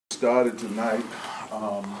started tonight,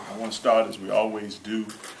 I want to start as we always do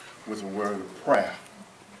with a word of prayer.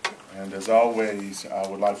 And as always, I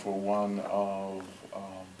would like for one of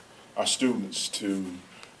our students to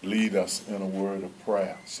lead us in a word of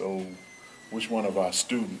prayer. So which one of our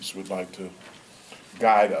students would like to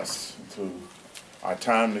guide us to our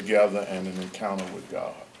time together and an encounter with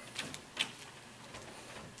God?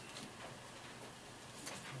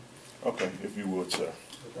 Okay, if you would, sir.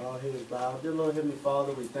 With all heads bowed. Dear Lord, Heavenly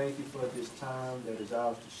Father, we thank you for this time that is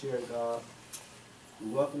ours to share, God.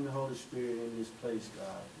 We welcome the Holy Spirit in this place,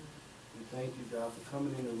 God. We thank you, God, for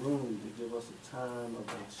coming in the room to give us a time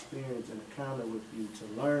of experience and encounter with you,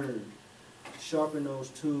 to learn, sharpen those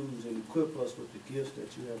tools, and equip us with the gifts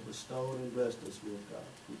that you have bestowed and blessed us with, God.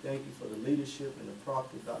 We thank you for the leadership and the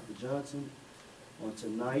proctor, Dr. Johnson, on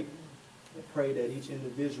tonight. I pray that each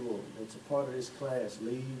individual that's a part of this class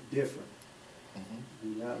leave different. Do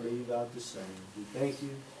not leave out the same. We thank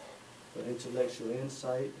you for intellectual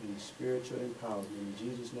insight and spiritual empowerment. In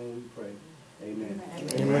Jesus' name we pray. Amen.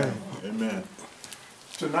 Amen. Amen.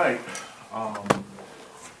 Tonight,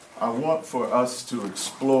 I want for us to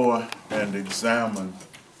explore and examine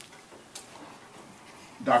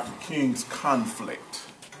Dr. King's conflict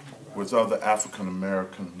with other African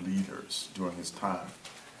American leaders during his time.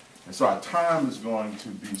 And so our time is going to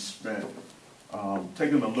be spent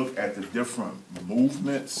taking a look at the different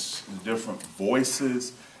movements, the different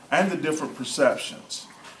voices, and the different perceptions.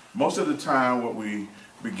 Most of the time what we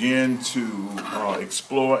begin to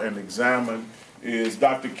explore and examine is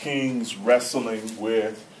Dr. King's wrestling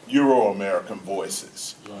with Euro-American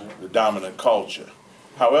voices, the dominant culture.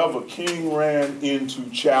 However, King ran into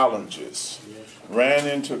challenges, ran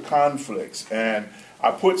into conflicts, and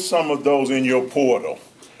I put some of those in your portal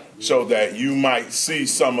so that you might see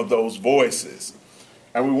some of those voices.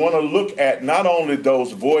 And we want to look at not only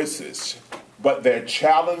those voices, but their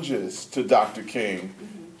challenges to Dr. King,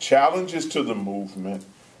 challenges to the movement,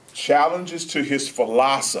 challenges to his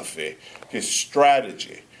philosophy, his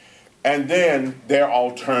strategy, and then their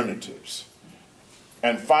alternatives.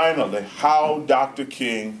 And finally, how Dr.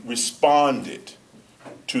 King responded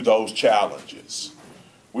to those challenges.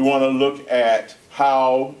 We want to look at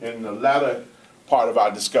how, in the latter part of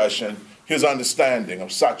our discussion, his understanding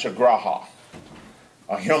of satyagraha,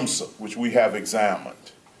 ahimsa, which we have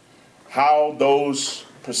examined, how those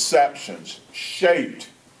perceptions shaped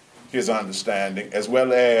his understanding, as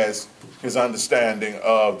well as his understanding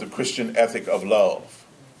of the Christian ethic of love,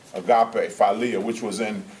 agape, philia, which was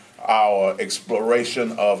in our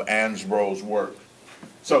exploration of Ansbrough's work.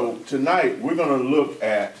 So tonight we're going to look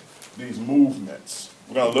at these movements.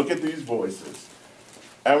 We're going to look at these voices,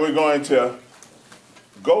 and we're going to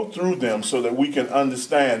go through them so that we can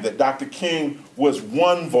understand that Dr. King was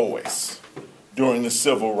one voice during the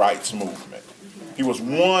civil rights movement. He was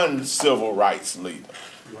one civil rights leader.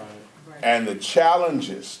 And the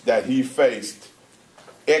challenges that he faced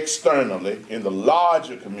externally in the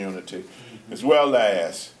larger community, as well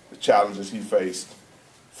as the challenges he faced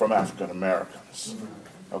from African Americans.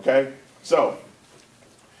 Okay? So,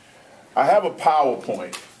 I have a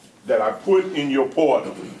PowerPoint that I put in your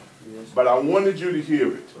portal, but I wanted you to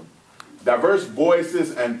hear it. Diverse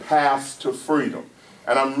voices and paths to freedom.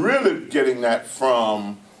 And I'm really getting that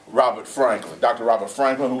from Robert Franklin, Dr. Robert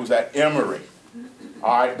Franklin, who was at Emory.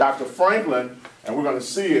 All right, Dr. Franklin, and we're going to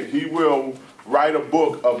see it, he will write a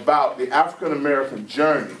book about the African American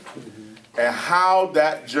journey and how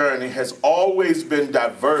that journey has always been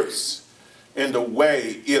diverse in the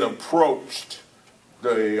way it approached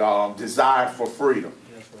the desire for freedom.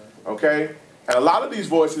 Okay? And a lot of these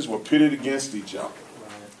voices were pitted against each other.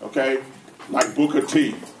 Okay? Like Booker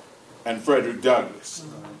T and Frederick Douglass.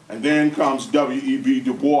 And then comes W.E.B.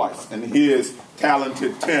 Du Bois and his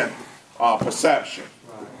talented 10th perception.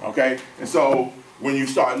 Okay? And so when you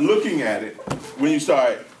start looking at it, when you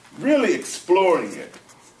start really exploring it,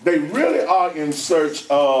 they really are in search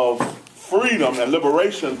of freedom and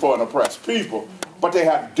liberation for an oppressed people, but they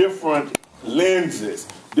have different lenses,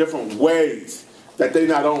 different ways that they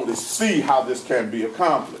not only see how this can be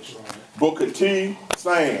accomplished. Booker T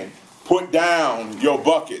saying, put down your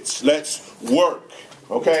buckets, let's work.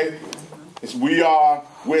 Okay? We are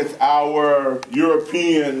with our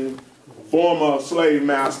European former slave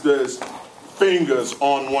masters' fingers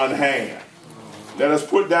on one hand. Let us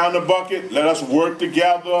put down the bucket. Let us work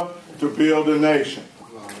together to build a nation.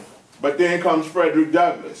 But then comes Frederick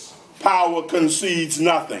Douglass. Power concedes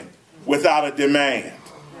nothing without a demand.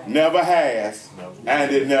 Never has,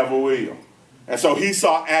 and it never will. And so he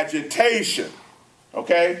saw agitation.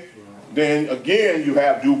 Okay? Then again, you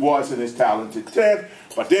have Du Bois and his talented 10th.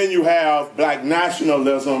 But then you have black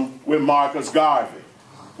nationalism with Marcus Garvey,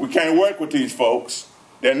 We can't work with these folks.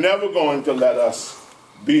 They're never going to let us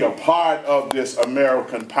be a part of this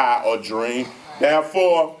American pie or dream.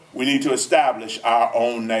 Therefore, we need to establish our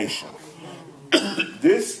own nation.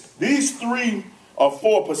 These 3 or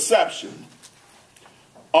 4 perceptions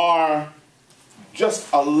are just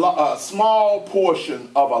a small portion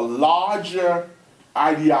of a larger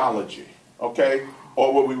ideology, okay?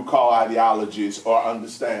 Or what we would call ideologies or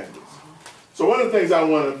understandings. So one of the things I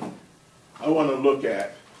want to look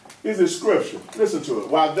at is the scripture. Listen to it.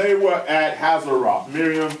 While they were at Hazeroth,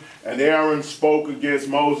 Miriam and Aaron spoke against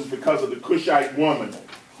Moses because of the Cushite woman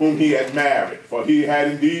whom he had married. For he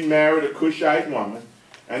had indeed married a Cushite woman.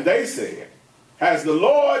 And they said, has the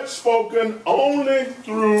Lord spoken only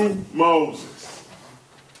through Moses?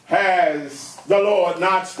 Has the Lord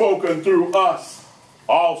not spoken through us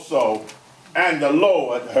also? And the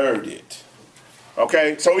Lord heard it.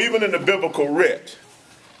 Okay, so even in the biblical writ,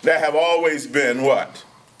 there have always been what?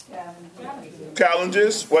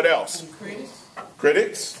 Challenges. What else?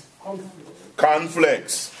 Critics.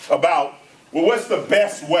 Conflicts about, well, what's the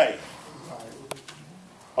best way?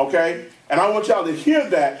 Okay? And I want y'all to hear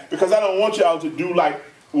that, because I don't want y'all to do like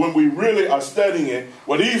when we really are studying it,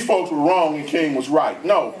 well, these folks were wrong and King was right.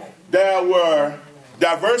 No, there were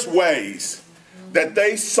diverse ways that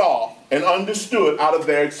they saw and understood out of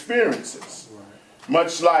their experiences.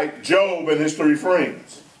 Much like Job and his 3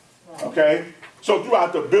 friends. Okay? So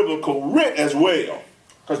throughout the biblical writ as well.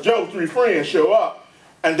 Because Job's 3 friends show up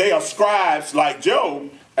and they are scribes like Job,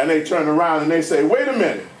 and they turn around and they say, wait a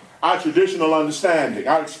minute, our traditional understanding,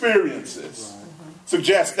 our experiences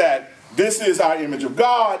suggest that this is our image of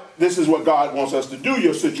God, this is what God wants us to do,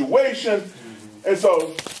 your situation. And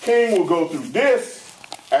so King will go through this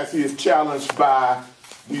as he is challenged by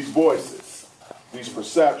these voices, these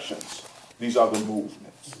perceptions, these other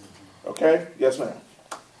movements. Okay? Yes, ma'am.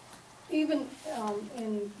 Even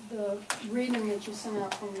in the reading that you sent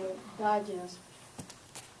out from the digest,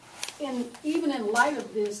 even in light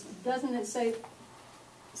of this, doesn't it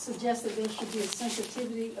suggest that there should be a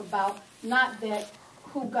sensitivity about not that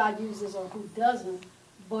who God uses or who doesn't,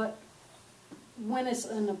 but when it's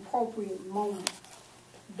an appropriate moment?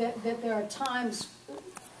 That there are times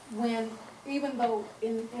when, even though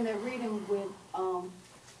in a reading with,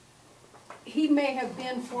 he may have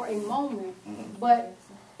been for a moment, but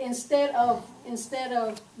instead of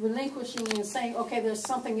relinquishing and saying, okay, there's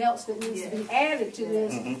something else that needs to be added to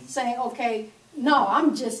this, saying, okay, no,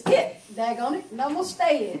 I'm just it, daggone it, and I'm going to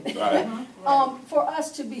stay it. Right. For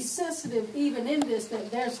us to be sensitive even in this, that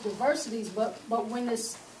there's diversities, but when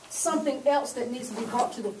there's something else that needs to be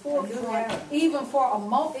brought to the forefront, even for a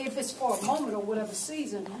moment, if it's for a moment or whatever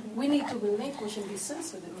season, we need to relinquish and be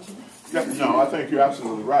sensitive. Yeah, no, I think you're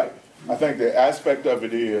absolutely right. I think the aspect of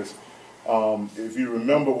it is, if you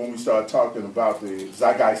remember when we started talking about the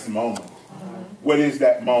zeitgeist moment, what is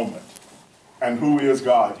that moment? And who is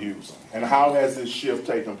God using? And how has this shift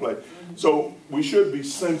taken place? So we should be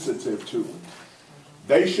sensitive to it.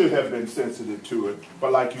 They should have been sensitive to it.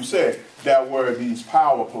 But like you said, there were these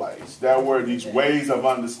power plays. There were these ways of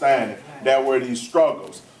understanding. There were these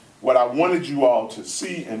struggles. What I wanted you all to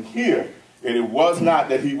see and hear, and it was not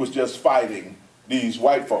that he was just fighting these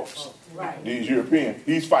white folks, these Europeans.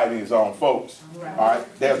 He's fighting his own folks. All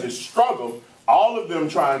right? There's this struggle, all of them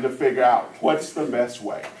trying to figure out what's the best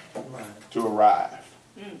way to arrive.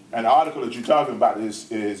 And the article that you're talking about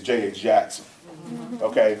is J.H. Jackson.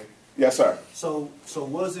 Okay? Yes, sir. So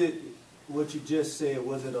was it, what you just said,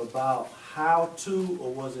 was it about how to,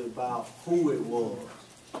 or was it about who it was?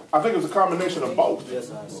 I think it was a combination of both.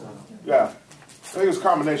 Yes, I saw. Yeah. I think it was a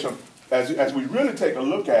combination. As we really take a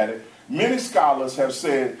look at it, many scholars have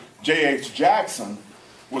said J.H. Jackson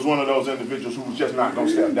was one of those individuals who was just not going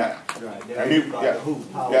to step down. Right.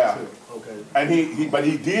 And but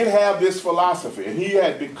he did have this philosophy, and he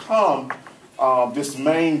had become this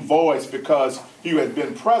main voice because he had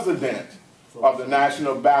been president of the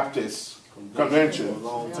National Baptist Convention. For a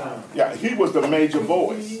long time. Yeah, he was the major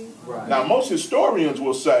voice. Right. Now, most historians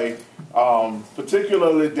will say,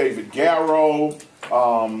 particularly David Garrow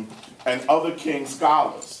and other King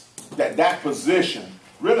scholars, that position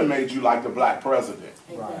really made you like the black president,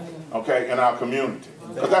 okay, in our community.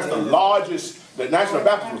 Because that's the largest, the National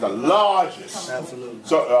Baptist was the largest,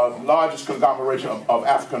 largest conglomeration of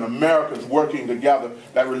African Americans working together,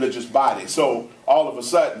 that religious body. So all of a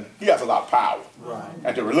sudden, he has a lot of power.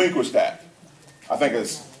 And to relinquish that, I think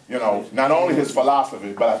it's, not only his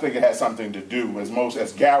philosophy, but I think it has something to do, as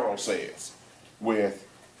Garrow says, with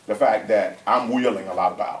the fact that I'm wielding a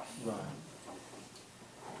lot of power.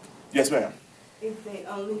 Yes, ma'am. If they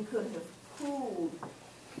only could have pooled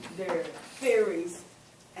their theories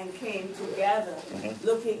and came together,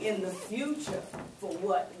 looking in the future for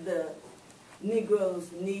what the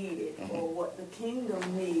Negroes needed or what the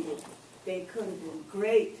kingdom needed, they could have been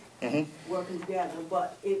great working together.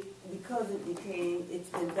 But because it's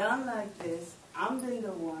been done like this, I'm been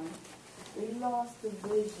the one, we lost the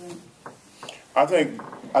vision. I think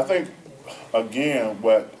again,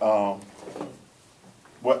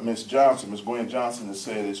 what Miss Gwen Johnson has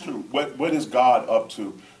said is true. What is God up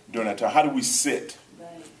to during that time? How do we sit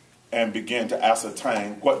and begin to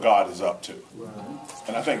ascertain what God is up to?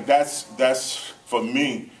 And I think that's for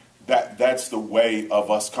me, that's the way of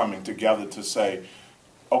us coming together to say,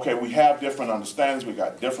 okay, we have different understandings, we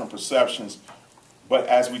got different perceptions, but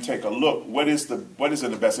as we take a look, what is in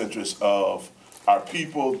the best interest of our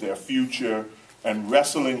people, their future, and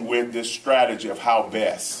wrestling with this strategy of how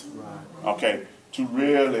best, okay, to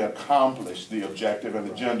really accomplish the objective and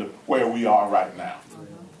agenda where we are right now.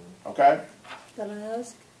 Okay? Can I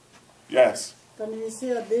ask? Yes. Can you see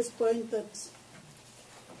at this point that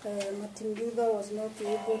Martin Luther was not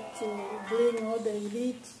able to bring all the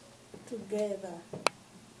elite together,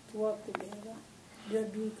 to work together?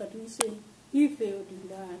 Can you say he failed in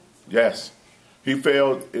that? Yes. He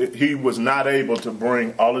failed. He was not able to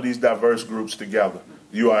bring all of these diverse groups together.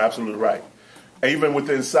 You are absolutely right. Even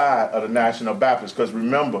within inside of the National Baptist, because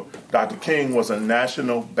remember, Dr. King was a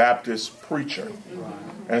National Baptist preacher.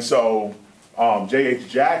 And so J.H.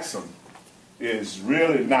 Jackson is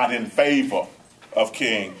really not in favor of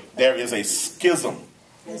King. There is a schism.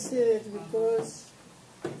 I see it because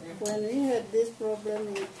when we had this problem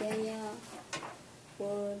in Kenya,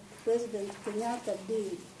 what President Kenyatta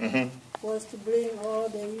did was to bring all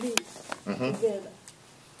the elites together.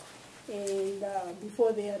 And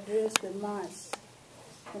before they addressed the mass,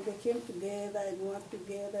 when they came together and worked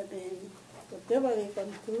together, then whatever they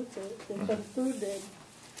concluded,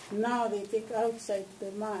 now they take outside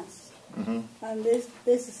the mass. And this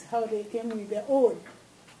is how they came with their oath,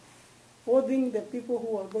 holding the people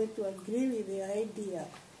who are going to agree with their idea.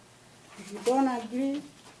 If you don't agree,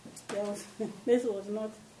 this was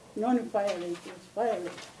not non-violent, it was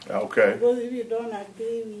violent. Okay. Because if you don't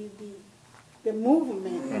agree with the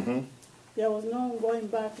movement, there was no going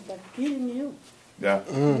back but killing you. Yeah.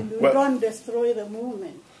 You don't destroy the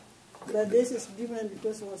movement. But this is different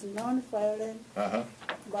because it was non-violent,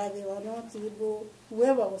 but they were not able,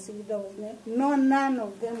 whoever was able, none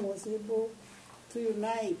of them was able to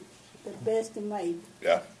unite the best mind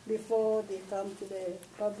before they come to the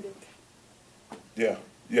public. Yeah.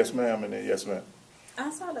 Yes, ma'am, and then yes, ma'am. I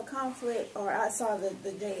saw the conflict, or I saw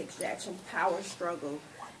the J.H. Jackson power struggle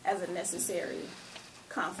as a necessary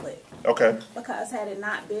conflict. Okay. Because had it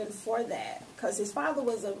not been for that, because his father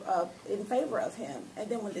was in favor of him, and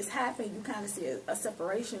then when this happened, you kind of see a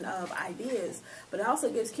separation of ideas, but it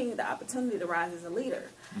also gives King the opportunity to rise as a leader.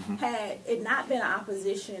 Had it not been an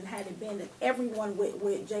opposition, had it been that everyone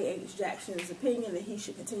with J.H. Jackson's opinion that he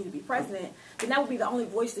should continue to be president, then that would be the only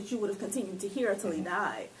voice that you would have continued to hear until he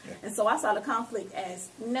died. And so I saw the conflict as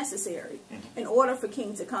necessary in order for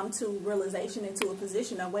King to come to realization and to a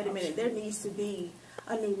position of, wait a minute, there needs to be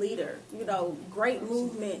a new leader. You know, great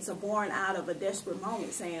movements are born out of a desperate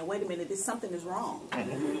moment saying, wait a minute, something is wrong.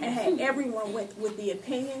 And had everyone went with the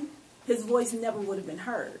opinion, his voice never would have been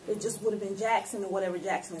heard. It just would have been Jackson and whatever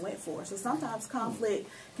Jackson went for. So sometimes conflict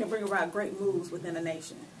can bring about great moves within a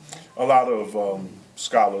nation. A lot of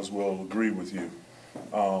scholars will agree with you.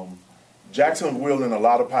 Jackson wielding a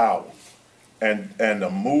lot of power, and the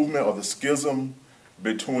movement or the schism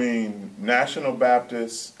between National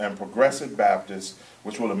Baptists and Progressive Baptists,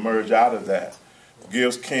 which will emerge out of that,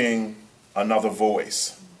 gives King another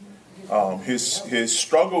voice. His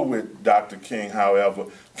struggle with Dr. King, however,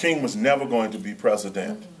 King was never going to be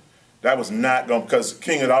president. That was not going, because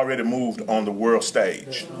King had already moved on the world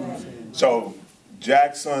stage. So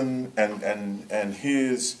Jackson and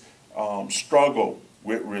his struggle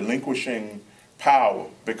with relinquishing power,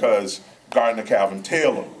 because Gardner Calvin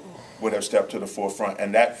Taylor would have stepped to the forefront,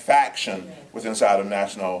 and that faction within inside of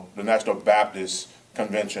the National Baptist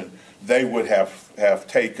Convention, they would have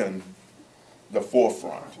taken the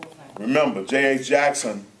forefront. Remember, J.H.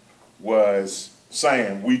 Jackson was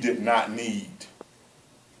saying we did not need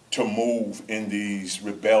to move in these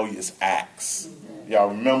rebellious acts. Y'all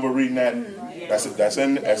remember reading that?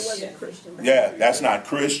 That's not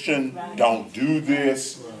Christian. Don't do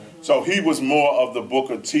this. So he was more of the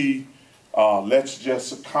Booker T. Let's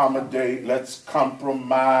just accommodate, let's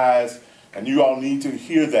compromise, and you all need to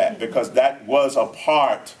hear that, because that was a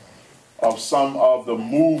part of some of the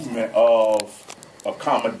movement of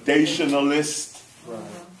accommodationalist,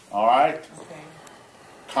 all right?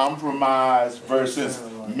 Compromise versus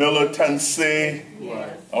militancy.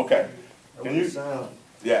 Right. Okay. That Can would you? sound.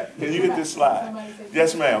 Yeah. Can you hit this slide?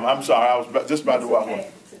 Yes, ma'am. I'm sorry. I was just about to walk on.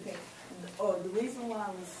 It's okay. Oh, the reason why I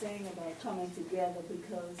was saying about coming together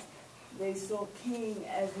because they saw King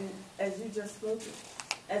as you just spoke of,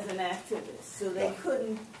 as an activist. So they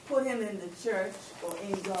couldn't put him in the church or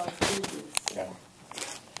in God's business. Yeah.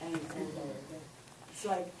 And it's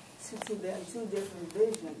like there are two different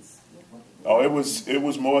visions. Oh, it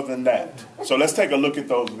was more than that. So let's take a look at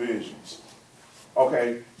those visions.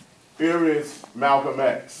 Okay, here is Malcolm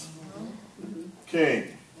X,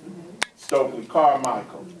 King, Stokely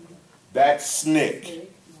Carmichael. That's SNCC.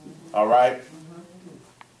 All right.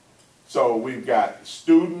 So we've got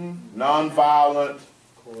student, nonviolent.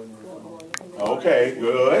 Okay,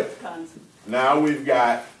 good. Now we've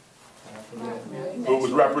got who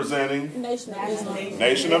was representing Nation of Islam.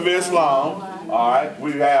 Nation of Islam. All right,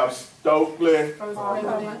 we have Stokely.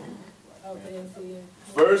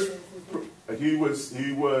 First, he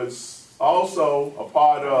was also a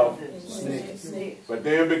part of, but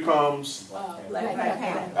then becomes. Black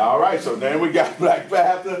Panther. All right, so then we got Black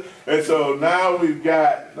Panther, and so now we've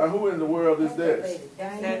got. Now, who in the world is this?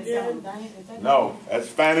 No, that's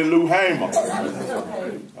Fannie Lou Hamer.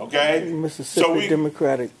 Okay, Mississippi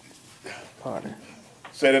Democratic Party.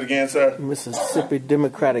 Say that again, sir. Mississippi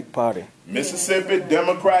Democratic Party. Mississippi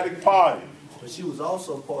Democratic Party. But she was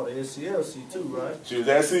also part of SCLC too, right? She was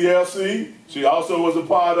SCLC. She also was a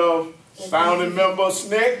part of founding member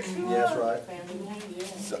SNCC. Yes,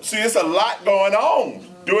 right. See, it's a lot going on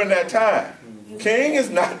during that time. King is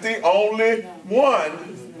not the only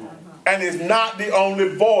one, and is not the only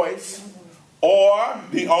voice or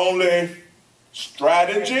the only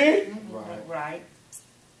strategy. Right.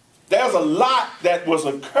 There's a lot that was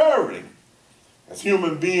occurring as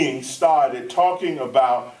human beings started talking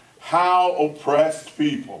about how oppressed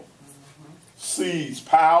people seize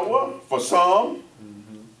power for some,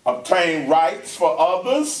 obtain rights for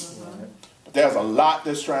others. But there's a lot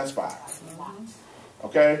that's transpired.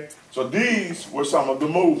 Okay? So these were some of the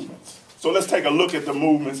movements. So let's take a look at the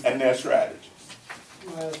movements and their strategies.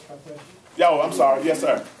 Yo, I'm sorry. Yes,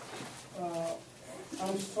 sir.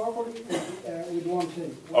 I'm struggling with one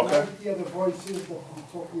thing. Okay. When I hear the voices that we're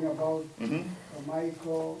talking about,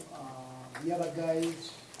 Michael, the other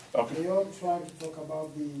guys, Okay. they all try to talk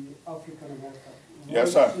about the African American.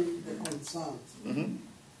 Yes, sir. Voicing the concerns.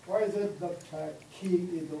 Why is it that King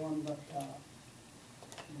is the one that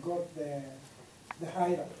got the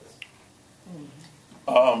highlights?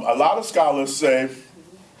 A lot of scholars say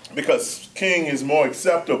because King is more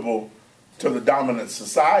acceptable to the dominant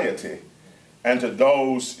society and to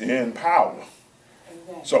those in power.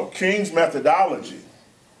 So King's methodology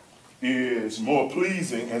is more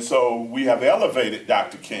pleasing, and so we have elevated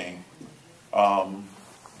Dr. King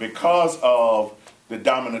because of the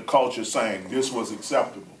dominant culture saying this was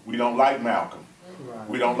acceptable. We don't like Malcolm.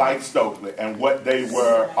 We don't like Stokely and what they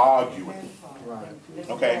were arguing.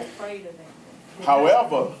 Okay.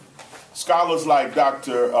 However, scholars like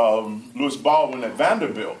Dr. Lewis Baldwin at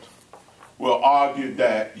Vanderbilt will argue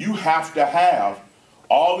that you have to have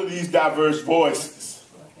all of these diverse voices,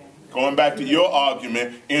 going back to your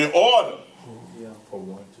argument, in order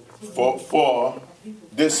for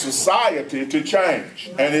this society to change.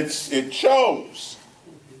 And it chose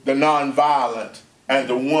the nonviolent and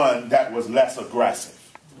the one that was less aggressive.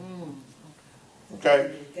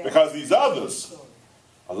 Okay? Because these others,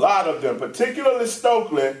 a lot of them, particularly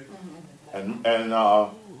Stokely and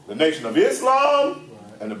the Nation of Islam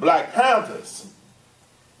and the Black Panthers,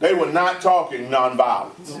 they were not talking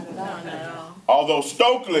nonviolence. Although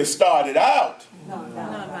Stokely started out,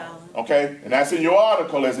 okay, and that's in your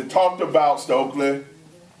article as it talked about Stokely.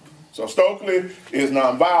 So Stokely is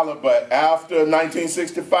nonviolent, but after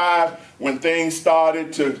 1965, when things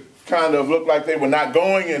started to kind of look like they were not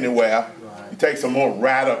going anywhere, he takes a more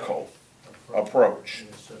radical approach.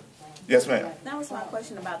 Yes, ma'am. That was my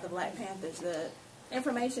question about the Black Panthers. The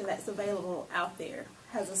information that's available out there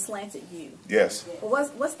has a slanted view. Yes. But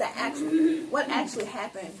what actually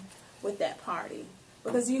happened with that party?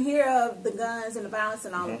 Because you hear of the guns and the violence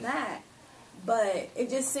and all of that, but it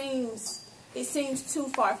just seems too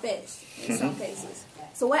far-fetched in some cases.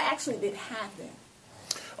 So what actually did happen?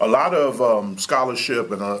 A lot of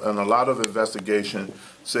scholarship and a lot of investigation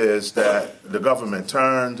says that the government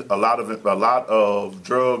turned, a lot of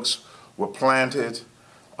drugs were planted,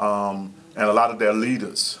 and a lot of their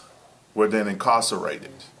leaders were then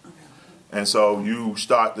incarcerated. And so you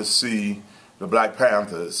start to see the Black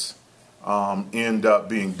Panthers end up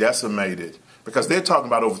being decimated because they're talking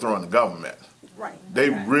about overthrowing the government. Right. They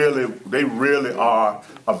really are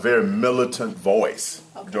a very militant voice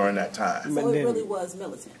during that time. So it really was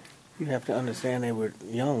militant. You have to understand they were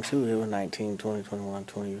young too. They were 19, 20, 21,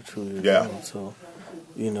 22 years Yeah. old. So,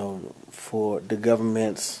 you know, for the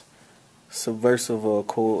government's subversive or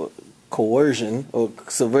coercion or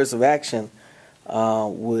subversive action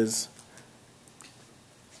was,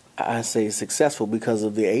 I say, successful because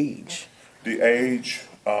of the age. The age.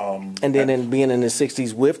 And then in being in the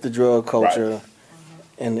 60s with the drug culture, Right.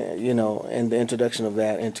 and you know, and the introduction of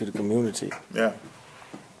that into the community. Yeah.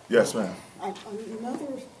 Yes, ma'am.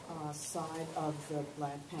 Another side of the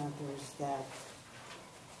Black Panthers that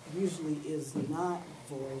usually is not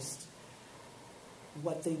voiced,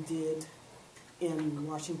 what they did in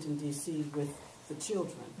Washington, D.C. with the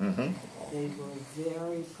children. Mm-hmm. They were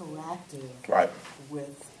very proactive Right.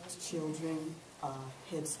 with children,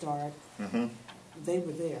 Head Start. Mm-hmm. They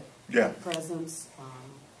were there. Yeah. Presence,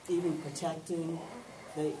 even protecting.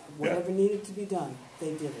 Whatever needed to be done,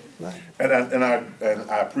 they did it. And I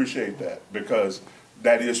appreciate that, because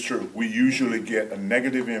that is true. We usually get a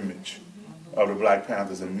negative image of the Black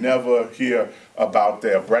Panthers and never hear about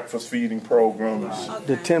their breakfast feeding programs.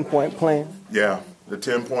 The 10-point plan. Yeah, the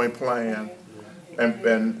 10-point plan,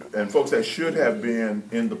 and folks, that should have been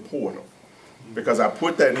in the portal, because I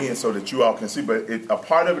put that in so that you all can see. But a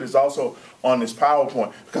part of it is also on this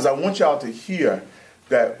PowerPoint, because I want y'all to hear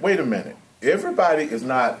that. Wait a minute. Everybody is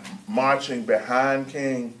not marching behind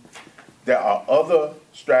King. There are other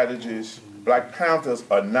strategies. Black Panthers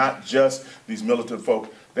are not just these militant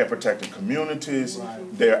folk. They're protecting communities.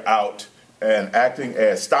 Right. They're out and acting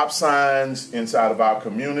as stop signs inside of our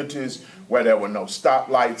communities where there were no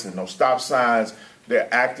stoplights and no stop signs. They're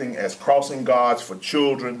acting as crossing guards for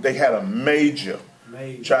children. They had a major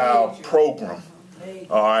child program.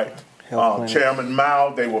 All right. Chairman Mao,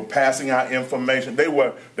 they were passing out information. They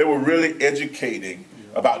were really educating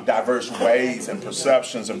about diverse ways and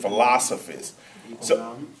perceptions and philosophies.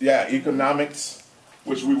 So, yeah, economics,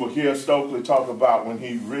 which we will hear Stokely talk about when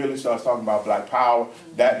he really starts talking about Black Power,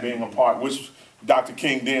 that being a part, which Dr.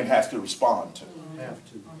 King then has to respond to.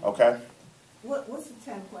 Okay? What's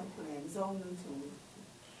the 10-point plan? Zone into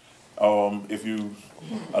If you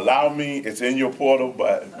allow me, it's in your portal,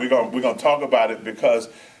 but we're gonna talk about it, because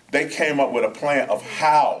they came up with a plan of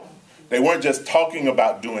how. They weren't just talking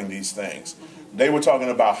about doing these things. They were talking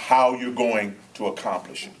about how you're going to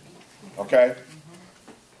accomplish it. Okay?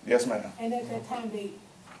 Yes, ma'am. And at that time, the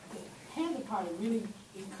Panther Party really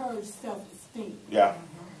encouraged self-esteem. Yeah.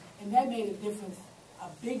 And that made a difference, a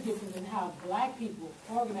big difference in how Black people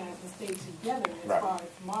organized and stayed together as far as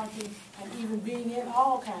marching and even being in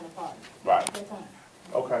all kind of parties at that time.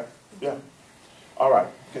 Okay. Yeah. All right.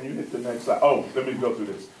 Can you hit the next slide? Oh, let me go through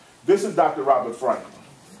this. This is Dr. Robert Franklin.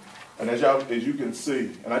 And as you can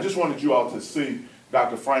see, and I just wanted you all to see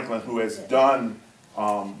Dr. Franklin, who has done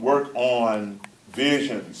work on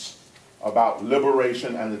visions about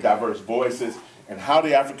liberation and the diverse voices, and how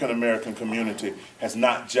the African American community has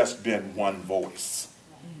not just been one voice.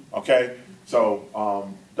 Okay? So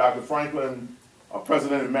Dr. Franklin,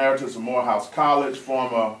 President Emeritus of Morehouse College,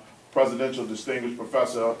 former Presidential Distinguished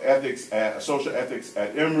Professor of Ethics Social Ethics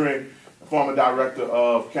at Emory, former director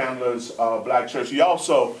of Canada's Black Church. He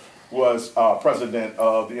also was president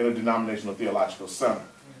of the Interdenominational Theological Center.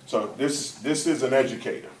 So this is an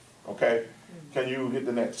educator, okay? Can you hit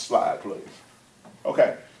the next slide, please?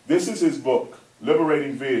 Okay, this is his book,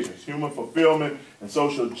 Liberating Visions, Human Fulfillment and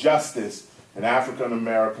Social Justice in African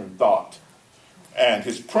American Thought. And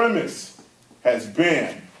his premise has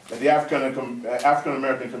been that the African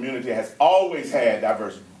American community has always had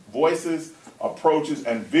diverse voices, approaches,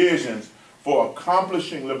 and visions for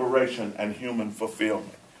accomplishing liberation and human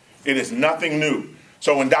fulfillment. It is nothing new.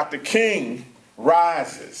 So when Dr. King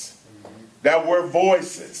rises, there were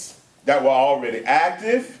voices that were already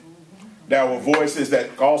active. There were voices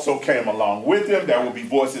that also came along with him. There will be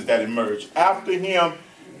voices that emerged after him.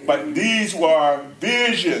 But these were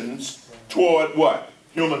visions toward what?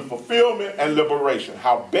 Human fulfillment and liberation.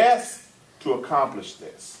 How best to accomplish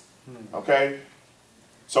this. Okay?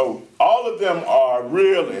 So all of them are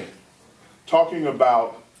really talking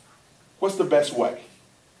about what's the best way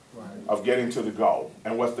of getting to the goal,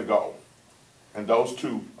 and what's the goal. And those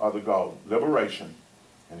two are the goal: liberation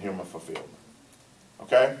and human fulfillment.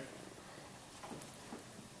 Okay?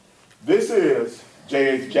 This is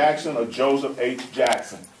J.H. Jackson, or Joseph H.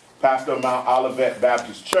 Jackson, pastor of Mount Olivet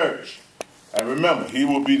Baptist Church. And remember, he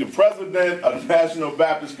will be the president of the National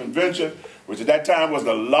Baptist Convention, which at that time was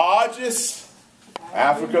the largest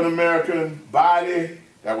African-American body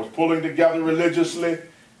that was pulling together religiously.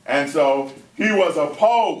 And so he was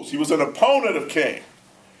opposed. He was an opponent of King.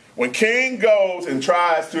 when King goes and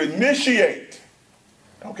tries to initiate,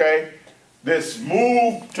 okay, this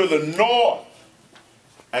move to the north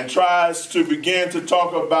and tries to begin to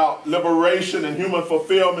talk about liberation and human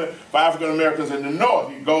fulfillment for African Americans in the north,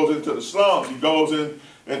 he goes into the slums, he goes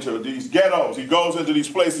into these ghettos, he goes into these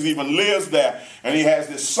places, even lives there, and he has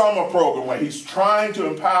this summer program where he's trying to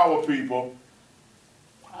empower people.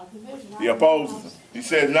 He opposes them. He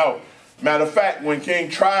says no. Matter of fact, when King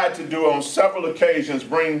tried to do on several occasions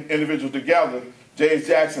bring individuals together, J.H.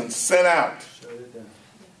 Jackson sent out.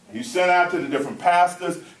 He sent out to the different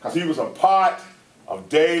pastors because he was a part of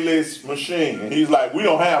Daly's machine. And he's like, we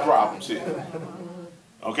don't have problems here.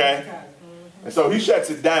 Okay? And so he shuts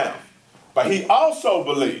it down. But he also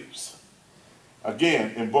believes,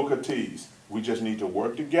 again, in Booker T's, we just need to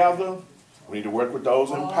work together. We need to work with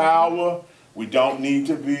those in power. We don't need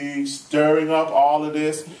to be stirring up all of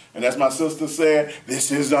this. And as my sister said,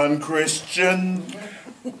 this is unchristian.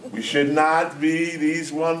 We should not be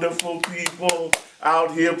these wonderful people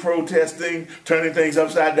out here protesting, turning things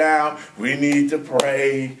upside down. We need to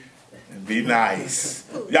pray and be nice.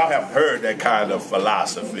 Y'all have heard that kind of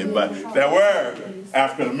philosophy, but there were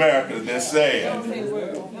African Americans that said,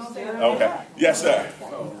 okay, yes, sir.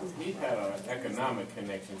 So he had an economic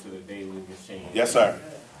connection to the Daily Machine. Yes, sir.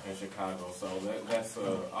 In Chicago, so that's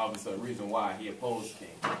obviously a reason why he opposed King.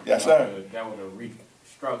 Yes, sir. That would have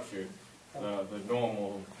restructured the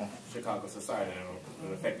normal Chicago society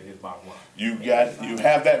and affected his bottom line. You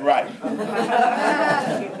have that right.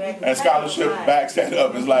 And scholarship backs that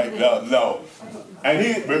up. It's like no. And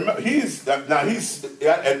he's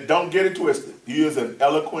don't get it twisted. He is an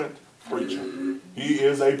eloquent preacher. He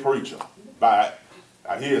is a preacher.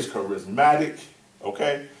 He is charismatic.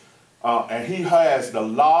 Okay. And he has the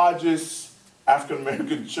largest African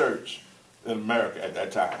American church in America at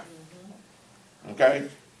that time. Okay?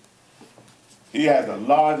 He has the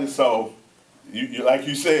largest, so like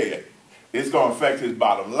you said, it's going to affect his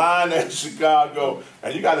bottom line in Chicago.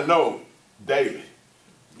 And you got to know, Daily,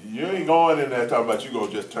 you ain't going in there talking about you going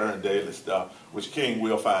to just turn Daily stuff, which King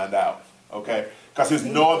will find out. Okay? Because his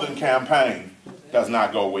northern campaign does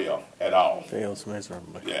not go well at all. Fails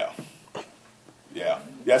miserably. Yeah. Yeah.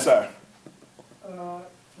 Yes, sir.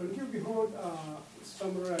 When you behold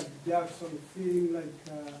Samuel Jackson feeling like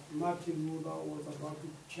Martin Luther was about to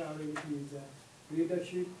challenge his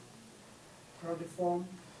leadership platform,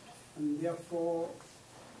 and therefore,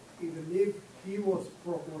 even if he was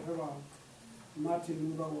pro whatever Martin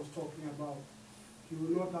Luther was talking about, he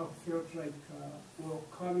would not have felt like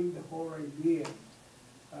welcoming the whole idea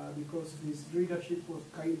because his leadership was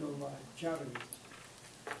kind of challenged.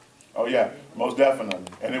 Oh yeah, most definitely.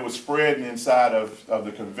 And it was spreading inside of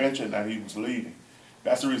the convention that he was leading.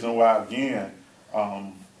 That's the reason why, again,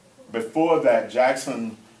 before that,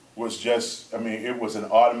 Jackson was just, it was an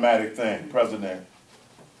automatic thing, president.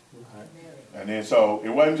 And then so it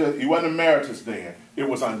wasn't just, he wasn't emeritus then. It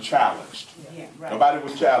was unchallenged. Yeah, right. Nobody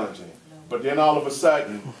was challenging it. But then all of a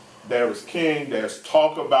sudden, there was King, there's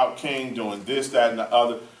talk about King doing this, that, and the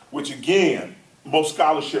other, which again, most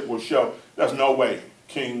scholarship will show there's no way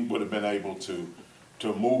King would have been able to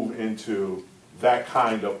move into that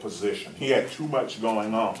kind of position. He had too much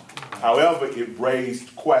going on. However, it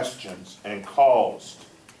raised questions and caused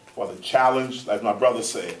for the challenge, as my brother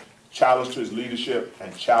said, challenge to his leadership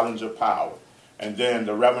and challenge of power. And then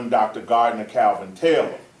the Reverend Dr. Gardner Calvin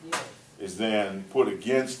Taylor is then put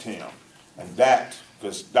against him. And that,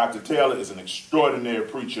 because Dr. Taylor is an extraordinary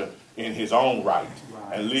preacher in his own right,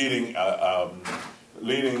 and leading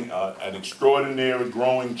an extraordinary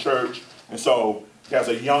growing church. And so there's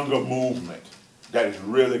a younger movement that is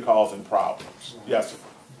really causing problems. Yes, sir.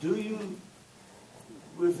 Do you,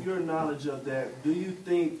 with your knowledge of that, do you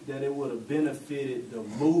think that it would have benefited the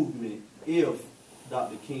movement if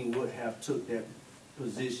Dr. King would have took that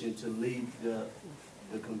position to lead the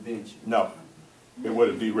convention? No. It would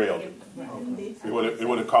have derailed it. It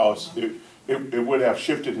would have caused, it would have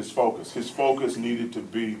shifted his focus. His focus needed to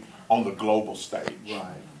be on the global stage.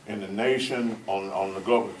 Right. In the nation, on the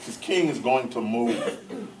global. His King is going to move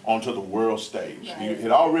onto the world stage. He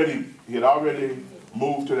had already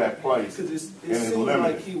moved to that place. Because it seemed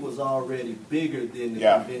like he was already bigger than the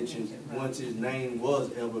convention once his name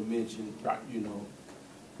was ever mentioned. Right. You know.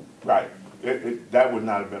 Right. That would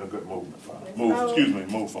not have been a good movement for him.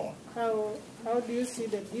 Move on. How do you see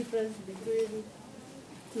the difference between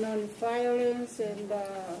non-violence and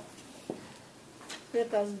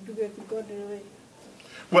let us do it godly way?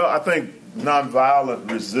 Well, I think nonviolent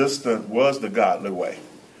resistance was the godly way.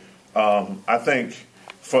 I think,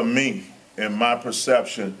 for me, in my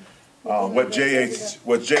perception, what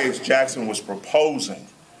J.H. Jackson was proposing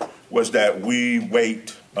was that we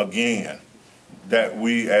wait again, that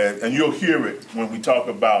we, and you'll hear it when we talk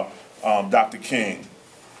about Dr. King,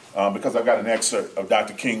 because I've got an excerpt of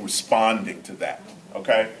Dr. King responding to that,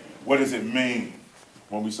 okay? What does it mean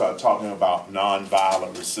when we start talking about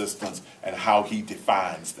nonviolent resistance and how he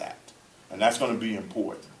defines that? And that's going to be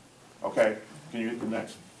important, okay? Can you hit the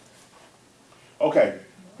next one? Okay,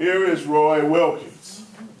 here is Roy Wilkins,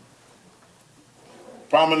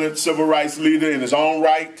 prominent civil rights leader in his own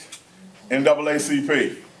right,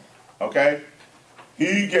 NAACP, okay?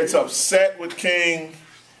 He gets upset with King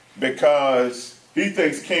because he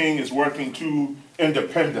thinks King is working too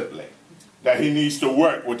independently, that he needs to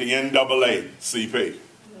work with the NAACP.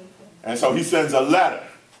 And so he sends a letter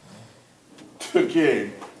to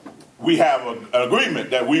King. We have an agreement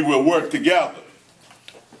that we will work together,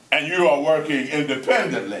 and you are working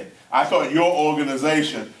independently. I thought your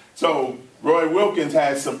organization. So Roy Wilkins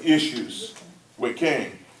has some issues with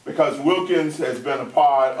King because Wilkins has been a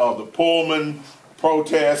part of the Pullman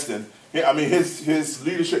protest, and I mean his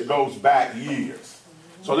leadership goes back years.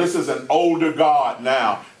 So this is an older guard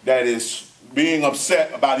now that is being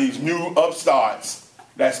upset about these new upstarts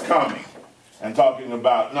that's coming and talking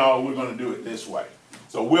about, no, we're going to do it this way.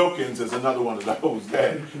 So Wilkins is another one of those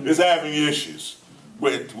that is having issues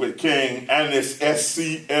with King and this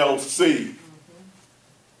SCLC,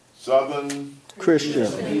 Southern Christian.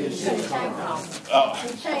 It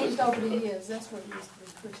changed over the years. That's what it used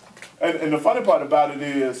to be, Christian. And the funny part about it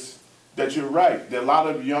is that you're right. There are a lot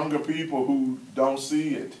of younger people who don't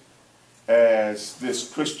see it as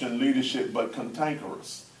this Christian leadership, but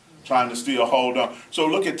cantankerous, trying to still hold on. So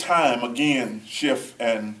look at time, again, shift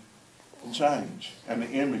and change, and the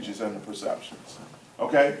images and the perceptions.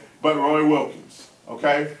 Okay? But Roy Wilkins,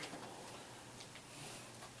 okay?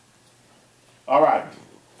 All right.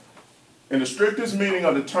 In the strictest meaning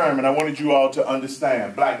of the term, and I wanted you all to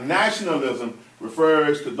understand, black nationalism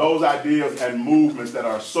refers to those ideas and movements that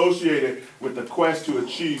are associated with the quest to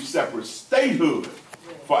achieve separate statehood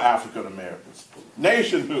for African Americans.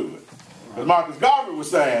 Nationhood. Because Marcus Garvey was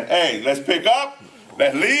saying, hey, let's pick up,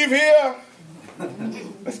 let's leave here,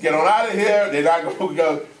 let's get on out of here. They're not going to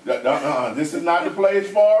go, this is not the place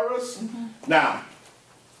for us. Now,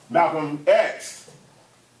 Malcolm X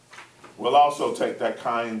will also take that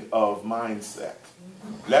kind of mindset.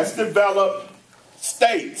 Let's develop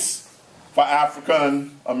states for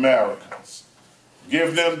African Americans.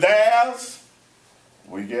 Give them theirs,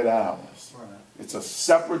 we get ours. It's a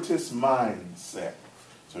separatist mindset.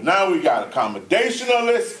 So now we got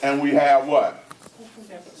accommodationalists and we have what?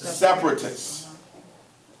 Separatists.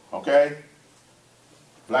 Okay?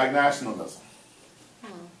 Black nationalism.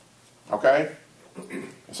 Okay?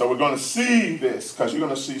 So we're going to see this because you're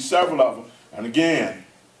going to see several of them. And again,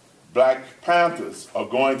 Black Panthers are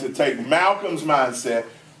going to take Malcolm's mindset,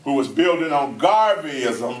 who was building on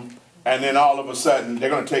Garveyism, and then all of a sudden they're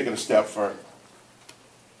going to take it a step further.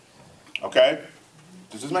 Okay?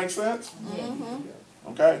 Does this make sense?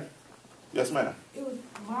 Okay? Yes, ma'am. It was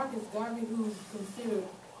Marcus Garvey who considered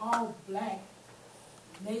all black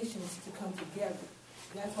nations to come together.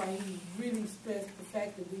 That's why he really stressed the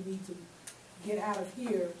fact that we need to get out of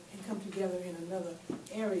here and come together in another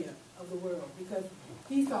area of the world, because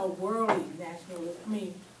he saw worldly nationalism. I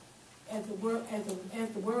mean, as the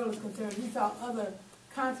world is concerned, he saw other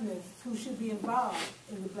continents who should be involved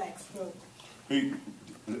in the black struggle.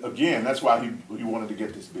 Again, that's why he wanted to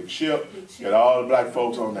get this big ship, get all the black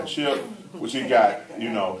folks on that ship, which he got,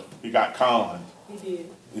 he got conned. He did.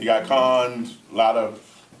 He got conned. A lot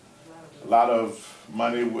of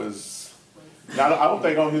money was, I don't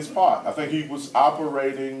think on his part. I think he was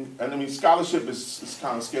operating, and I mean, scholarship is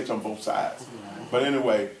kind of sketchy on both sides. But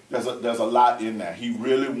anyway, there's a lot in that. He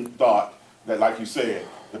really thought that, like you said,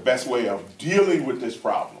 the best way of dealing with this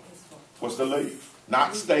problem was to leave,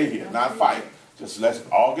 not stay here, not fight. Just let's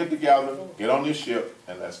all get together, get on this ship,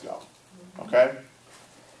 and let's go. Okay?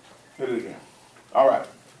 Hit it again. All right.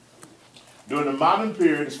 During the modern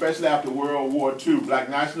period, especially after World War II, black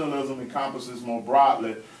nationalism encompasses more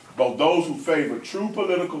broadly both those who favor true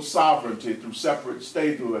political sovereignty through separate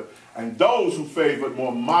statehood and those who favored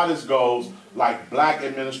more modest goals like black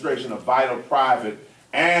administration of vital private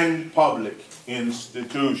and public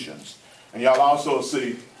institutions. And y'all also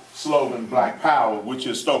see slogan Black Power, which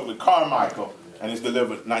is Stokely Carmichael, and it's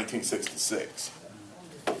delivered in 1966.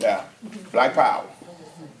 Yeah, Black Power.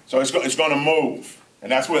 So it's going to move.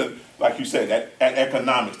 And that's where, like you said, that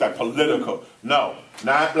economics, that political, no,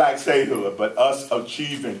 not black statehood, but us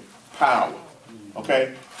achieving power.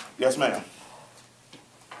 Okay? Yes, ma'am.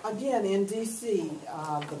 Again, in D.C.,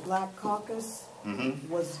 the Black Caucus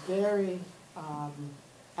was very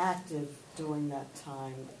active during that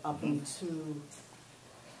time up into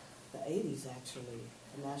the 80s actually,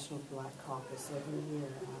 the National Black Caucus every year.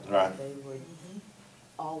 Right. They would,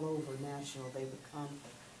 all over national, they would come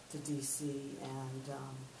to DC and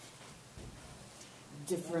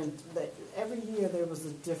every year there was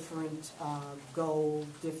a different goal,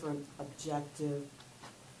 different objective,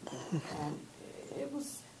 and it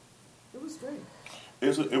was great.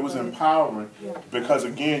 It was empowering because,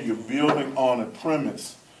 again, you're building on a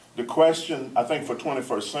premise. The question, I think, for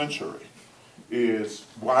 21st century is,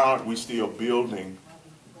 why aren't we still building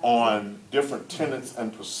on different tenets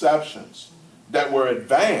and perceptions that were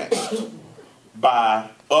advanced by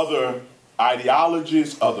other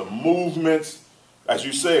ideologies, other movements? As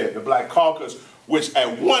you said, the Black Caucus, which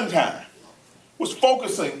at one time was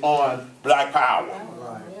focusing on black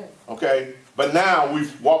power. Okay? But now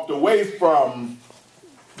we've walked away from,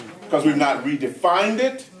 because we've not redefined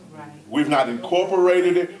it, we've not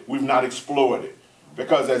incorporated it, we've not explored it.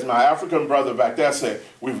 Because as my African brother back there said,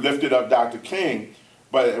 we've lifted up Dr. King,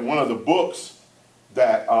 but in one of the books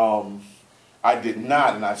that I did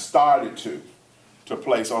not, and I started to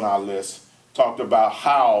place on our list, talked about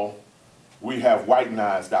how we have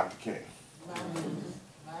whitenized Dr. King.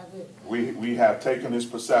 We have taken his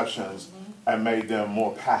perceptions and made them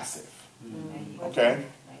more passive. Okay?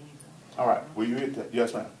 All right. Will you hit that?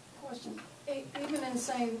 Yes, ma'am. Question. Even in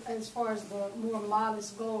saying, as far as the more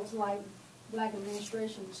modest goals like black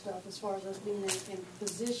administration and stuff, as far as us being in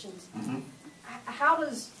positions, how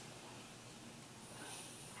is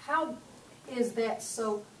that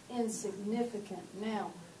so insignificant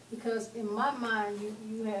now? Because in my mind,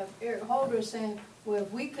 you have Eric Holder saying, well,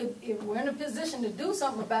 if we're in a position to do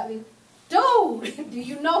something about it, dude, do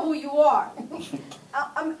you know who you are?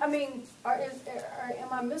 I mean,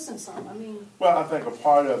 am I missing something? I mean, well, I think a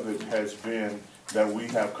part of it has been that we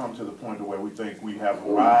have come to the point where we think we have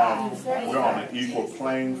arrived, we're on an equal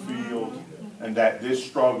playing field, and that this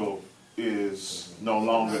struggle is no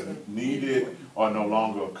longer needed or no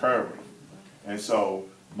longer occurring. And so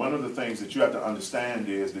one of the things that you have to understand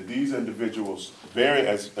is that these individuals,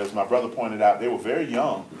 as my brother pointed out, they were very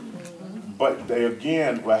young, but they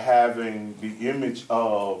again were having the image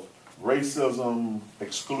of racism,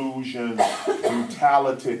 exclusion,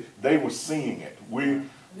 brutality. They were seeing it. We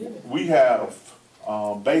have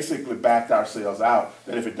basically backed ourselves out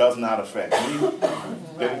that if it does not affect me,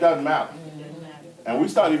 then it doesn't matter. And we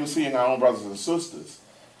start even seeing our own brothers and sisters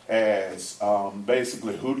as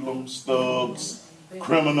basically hoodlums, thugs,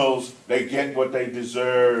 criminals. They get what they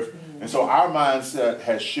deserve. And so our mindset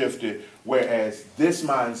has shifted, whereas this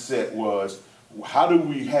mindset was, how do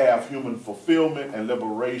we have human fulfillment and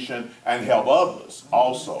liberation and help others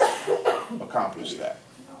also accomplish that?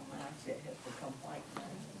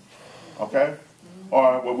 Okay?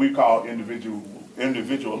 Or what we call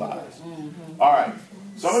individualized. All right.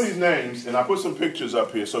 Some of these names, and I put some pictures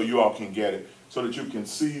up here so you all can get it, so that you can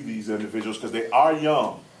see these individuals, because they are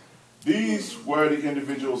young. These were the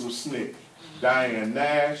individuals of SNCC. Diane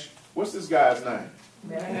Nash. What's this guy's name?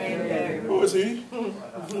 Who is he?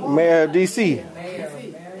 Mayor of D.C. Mayor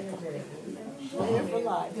for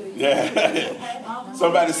life. Yeah.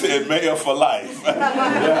 Somebody said mayor for life.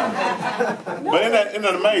 Yeah. But isn't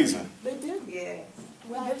that amazing? They did. Yeah.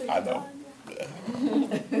 I know.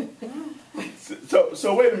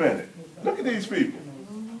 So wait a minute. Look at these people.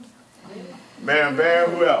 Man Bear,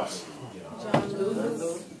 who else?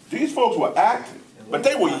 These folks were active, but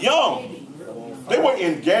they were young. They were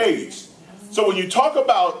engaged. So when you talk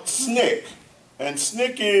about SNCC, and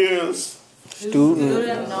SNCC is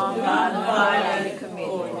Student Nonviolent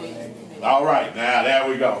Committee. all right, now there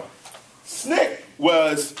we go. SNCC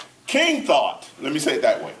was, King thought, let me say it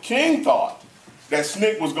that way, King thought that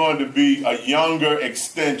SNCC was going to be a younger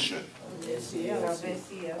extension.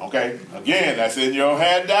 Okay, again, that's in your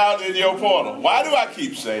handout, in your portal. Why do I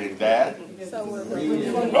keep saying that?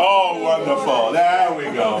 Oh, wonderful. There we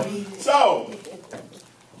go. So,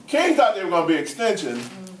 King thought they were going to be extension,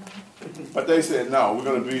 but they said, no, we're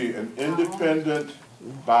going to be an independent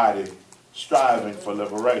body striving for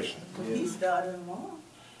liberation. He started them all.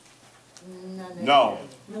 No.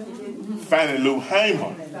 Fannie Lou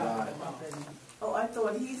Hamer. Oh, I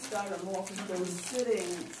thought he started them off with those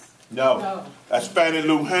sittings. No. That's Fannie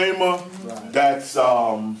Lou Hamer. That's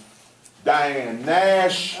Diane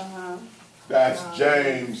Nash. That's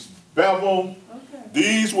James Bevel.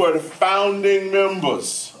 These were the founding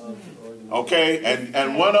members. Okay?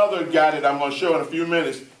 And one other guy that I'm going to show in a few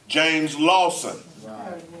minutes, James Lawson.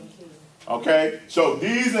 Okay? So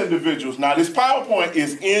these individuals, now this PowerPoint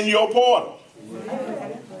is in your portal.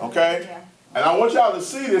 Okay? And I want y'all to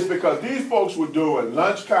see this because these folks were doing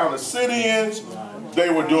lunch counter sit-ins. They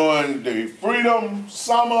were doing the Freedom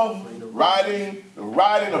Summer, riding the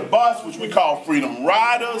riding a bus, which we call Freedom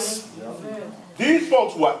Riders. These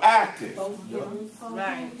folks were active.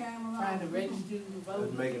 Right. Trying to register to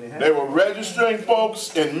vote. They were registering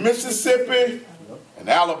folks in Mississippi and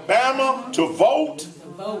Alabama to vote.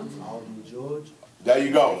 Georgia. There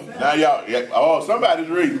you go. Now y'all, oh, somebody's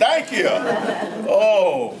reading. Thank you.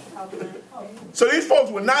 Oh. So these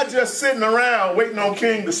folks were not just sitting around waiting on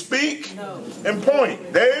King to speak and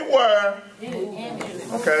point. They were,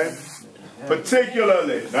 okay,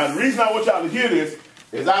 particularly. Now the reason I want y'all to hear this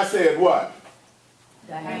is I said what?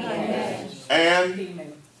 And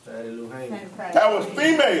that was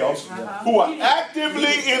females who are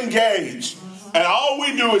actively engaged. And all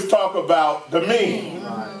we do is talk about the men.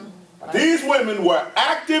 These women were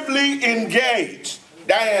actively engaged.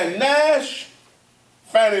 Diane Nash,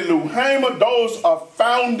 Fannie Lou Hamer, those are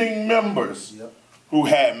founding members who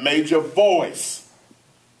had major voice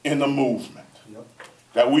in the movement.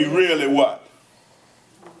 That we really what?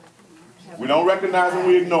 We don't recognize and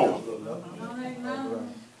we ignore.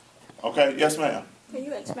 Okay, yes ma'am. Can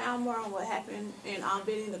you expound more on what happened in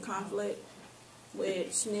bidding the conflict with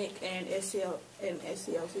SNCC and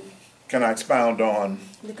SCLC? Can I expound on?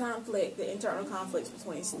 The conflict, the internal conflicts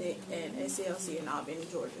between SNCC and SCLC in Albany,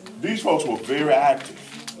 Georgia. These folks were very active.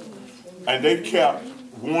 And they kept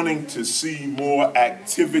wanting to see more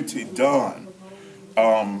activity done.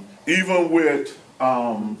 Even with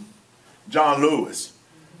John Lewis.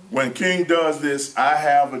 When King does this I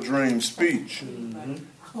Have a Dream speech,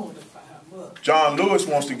 John Lewis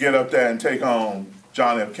wants to get up there and take on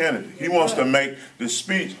John F. Kennedy. He wants to make the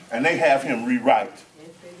speech, and they have him rewrite.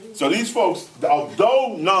 So these folks,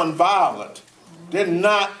 although nonviolent, they're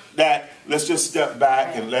not that, let's just step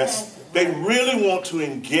back and they really want to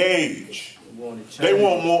engage. They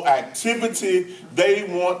want more activity. They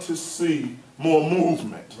want to see more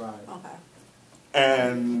movement.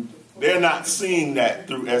 And they're not seeing that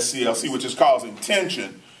through SCLC, which is causing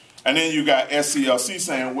tension. And then you got SCLC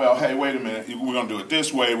saying, well, hey, wait a minute, we're going to do it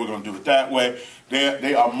this way, we're going to do it that way.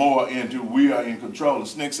 They are more into, we are in control. And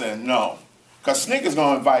SNCC saying no. Because SNCC is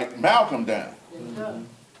going to invite Malcolm down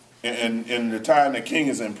in the time that King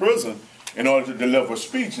is in prison in order to deliver a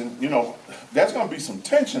speech. And, you know, there's going to be some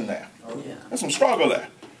tension there. There's some struggle there.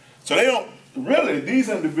 So they don't, really, these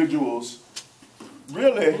individuals,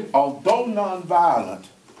 really, although nonviolent,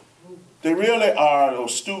 they really are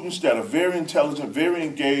those students that are very intelligent, very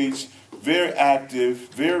engaged, very active,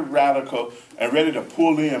 very radical, and ready to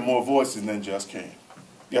pull in more voices than just King.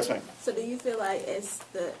 Yes, ma'am. So do you feel like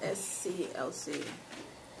the SCLC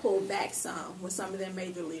pulled back some when some of their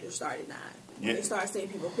major leaders started dying? When they started seeing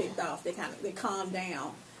people picked off, they calmed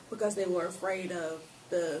down because they were afraid of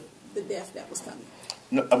the death that was coming?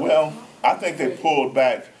 No, well, I think they pulled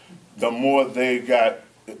back the more they got,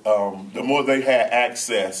 the more they had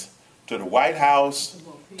access to the White House,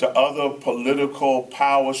 to other political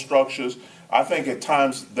power structures. I think at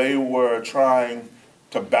times they were trying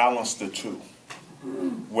to balance the two.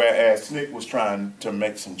 Whereas SNCC was trying to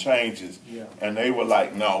make some changes. And they were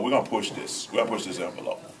like, no, we're going to push this. We're going to push this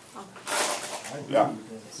envelope. Yeah.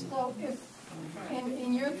 So if,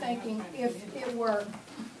 in your thinking, if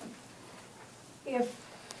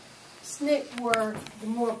SNCC were the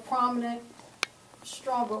more prominent,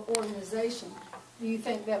 stronger organization, do you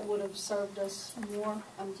think that would have served us more?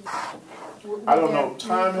 I don't know.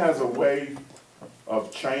 Time has a way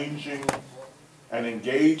of changing and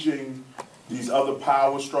engaging these other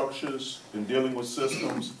power structures in dealing with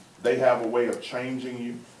systems. They have a way of changing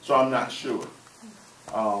you. So I'm not sure.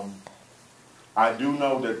 I do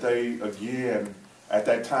know that they, again, at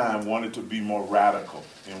that time wanted to be more radical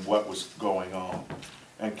in what was going on.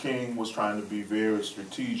 And King was trying to be very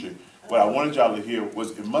strategic. What I wanted y'all to hear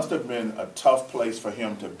was it must have been a tough place for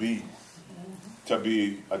him to be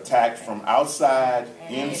attacked from outside,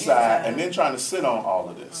 inside, and then trying to sit on all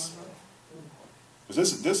of this.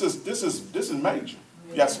 This is major.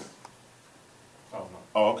 Yes, sir. Oh, no.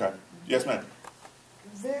 Oh, okay. Yes, ma'am.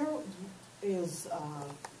 There is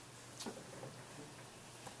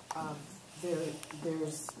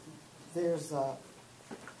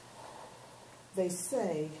they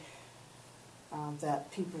say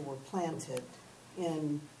that people were planted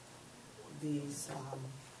in these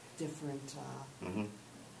different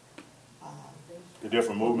the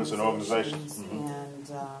different movements and organizations. And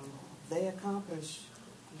they accomplish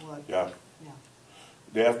what? Yeah.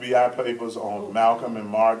 The FBI papers on Malcolm and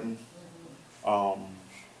Martin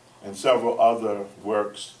and several other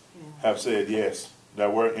works have said, yes, there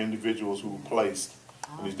were individuals who were placed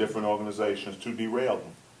in these different organizations to derail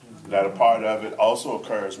them. That a part of it also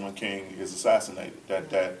occurs when King is assassinated. That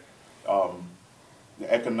the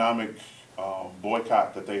economic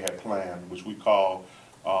boycott that they had planned, which we call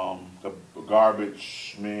the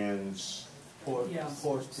garbage men's. Poor Yeah.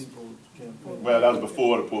 people campaign. Well, that was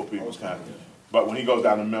before the poor people's campaign. But when he goes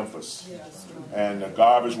down to Memphis, Yes. and the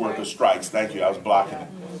garbage worker strikes, thank you, I was blocking it.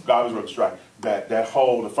 Garbage worker strike.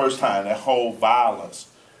 The first time, that whole violence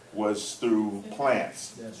was through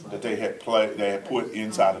plants That's right. that they had put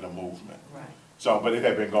inside of the movement. Right. So, but it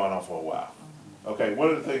had been going on for a while. Okay, one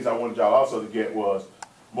of the things I wanted y'all also to get was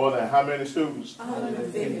more than how many students?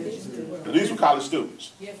 150. These were college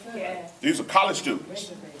students. Yes, sir. Yeah. These are college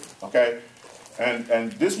students. Okay,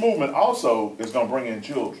 and this movement also is going to bring in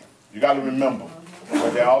children. You got to remember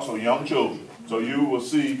that they're also young children. So you will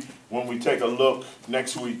see when we take a look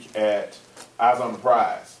next week at Eyes on the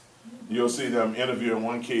Prize, you'll see them interviewing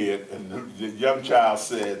one kid, and the young child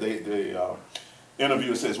said, the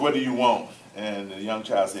interviewer says, "What do you want?" And the young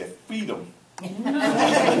child said, "Feed them." You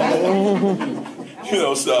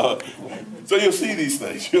know, so you'll see these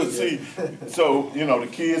things. You'll see. So, you know, the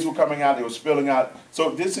kids were coming out, they were spilling out.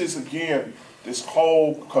 So this is, again, this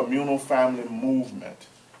whole communal family movement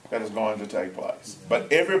that is going to take place.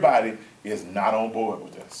 But everybody is not on board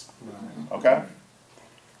with this. Okay?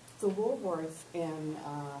 The Woolworth in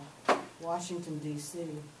Washington, D.C.,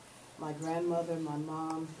 my grandmother, my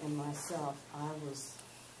mom, and myself, I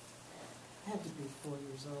had to be 4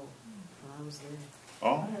 years old when I was there.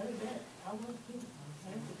 Oh, I heard that. I was too. I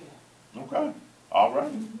had to be. okay. All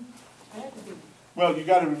right. I had to be. Well, you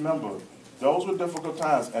got to remember, those were difficult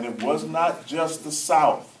times, and it was not just the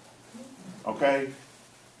South. Okay?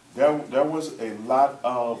 There was a lot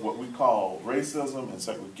of what we call racism and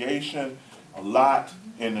segregation, a lot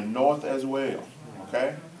in the North as well.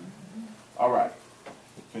 Okay? All right.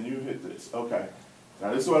 Can you hit this? Okay.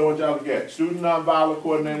 Now, this is what I want y'all to get. Student Nonviolent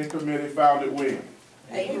Coordinating Committee founded when?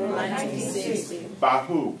 April 1960. By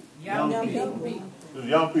who? Young people. The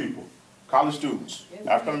young people. College students.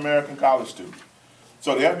 African American college students.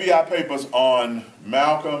 So the FBI papers on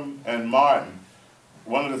Malcolm and Martin,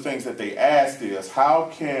 one of the things that they asked is, how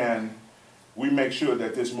can we make sure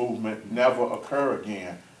that this movement never occur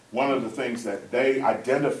again? One of the things that they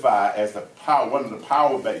identify as the power, one of the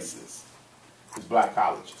power bases is black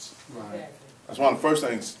colleges. Right. That's one of the first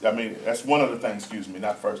things, I mean, that's one of the things, excuse me,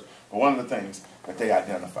 not first, but one of the things that they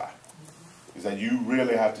identify is that you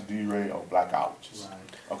really have to derail black colleges.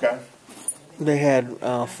 Right. Okay? They had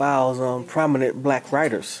files on prominent black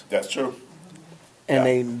writers, That's true.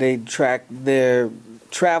 and they tracked their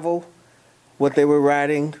travel, what they were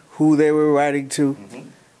writing, who they were writing to.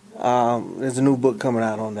 There's a new book coming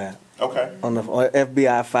out on that, Okay. on the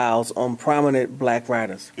FBI files on prominent black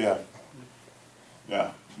writers. Yeah.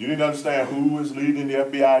 Yeah. You need to understand who was leading the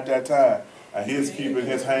FBI at that time, and he's keeping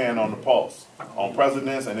his hand on the pulse, on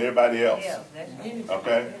presidents and everybody else.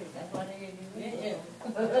 Okay?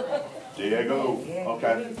 There you go.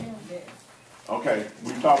 Okay. Okay,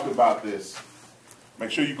 we talked about this. Make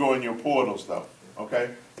sure you go in your portals, though. Okay?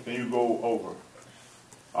 Then you go over.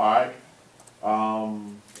 All right?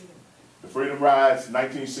 The Freedom Rides,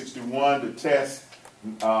 1961, the test.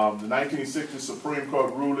 The 1960 Supreme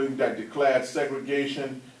Court ruling that declared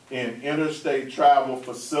segregation in interstate travel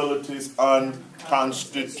facilities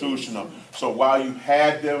unconstitutional. So while you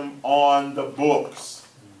had them on the books,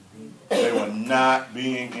 they were not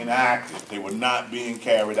being enacted. They were not being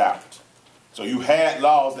carried out. So you had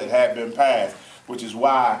laws that had been passed, which is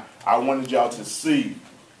why I wanted y'all to see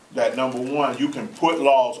that, number one, you can put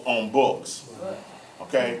laws on books.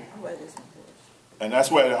 Okay? And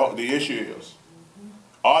that's where the issue is.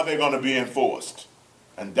 Are they going to be enforced?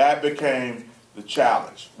 And that became the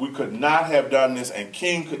challenge. We could not have done this, and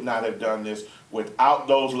King could not have done this without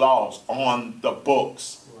those laws on the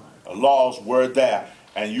books. The laws were there.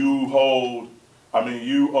 And you owe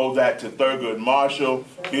that to Thurgood Marshall,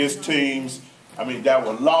 his teams. I mean, there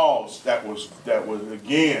were laws that was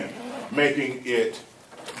again making it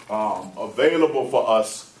available for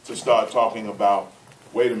us to start talking about,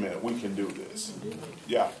 wait a minute, we can do this.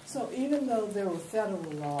 Yeah. So even though there were federal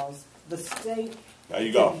laws, the state There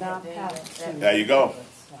you go. did not have to. There you go.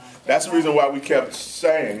 That's the reason why we kept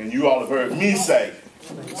saying, and you all have heard me say,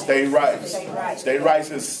 state rights. State rights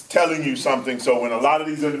is telling you something. So when a lot of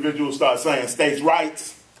these individuals start saying states'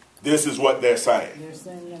 rights, this is what they're saying. They're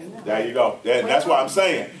saying that now. There you go. And that's why I'm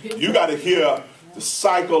saying, you got to hear the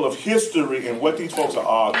cycle of history and what these folks are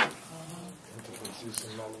arguing.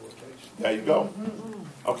 There you go.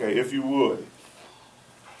 Okay, if you would.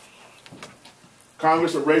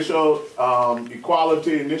 Congress of Racial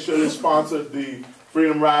Equality initially sponsored the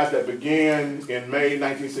freedom rides that began in May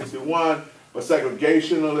 1961, but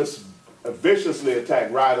segregationists viciously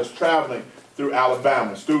attacked riders traveling through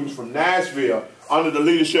Alabama. Students from Nashville Under the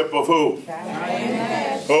leadership of who?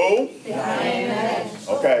 Who?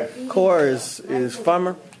 Okay. Core is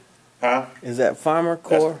Farmer? Huh? Is that Farmer,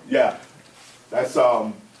 Core? Yeah. That's,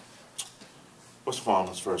 what's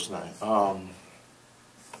Farmer's first name? I'm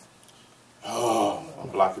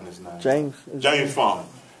blocking his name. James Farmer.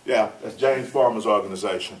 Yeah, that's James Farmer's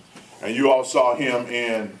organization. And you all saw him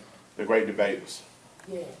in The Great Debaters.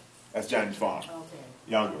 Yeah. That's James Farmer. Okay.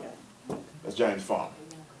 Younger. That's James Farmer.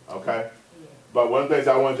 Okay? But one of the things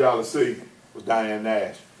I wanted y'all to see was Diane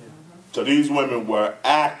Nash. So these women were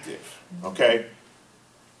active. Okay?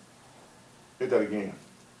 Hit that again.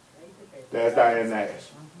 There's Diane Nash.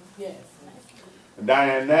 Yes. And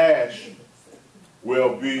Diane Nash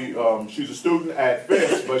will be, she's a student at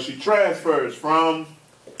Fisk, but she transfers from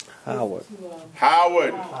Howard.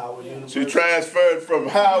 Howard. She University. transferred from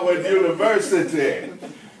Howard University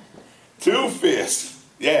to Fisk.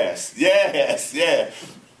 Yes, yes,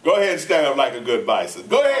 yes. Go ahead and stand up like a good bison.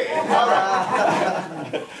 Go ahead. All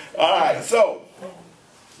right. All right. So,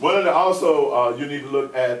 one of the also, you need to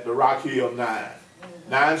look at the Rock Hill 9.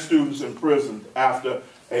 9 students imprisoned after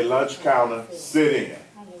a lunch counter sit-in.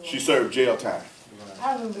 She served jail time.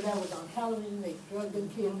 I remember that was on television. They drugged them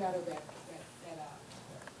kids out of that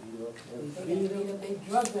they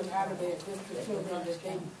drugged them out of there just to show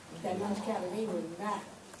them that lunch counter, they were not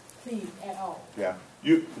pleased at all. Yeah.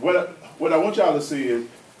 What I want y'all to see is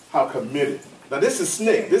how committed. Now this is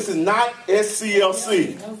SNCC. This is not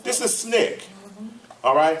SCLC. This is SNCC.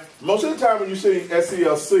 All right? Most of the time when you see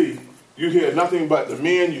SCLC, you hear nothing but the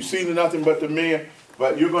men. You see nothing but the men.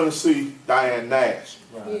 But you're going to see Diane Nash.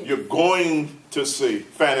 Right. You're going to see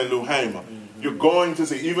Fannie Lou Hamer. You're going to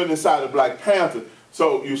see, even inside of Black Panther.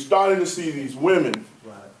 So you're starting to see these women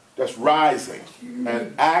that's rising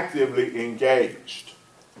and actively engaged.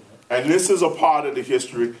 And this is a part of the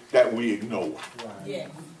history that we ignore.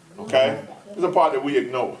 Okay? It's a part that we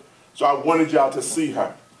ignore. So I wanted y'all to see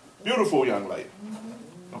her. Beautiful young lady.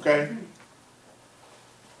 Okay?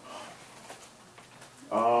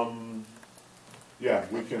 Yeah,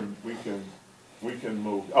 we can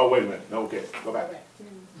move. Oh, wait a minute. No, okay. Go back.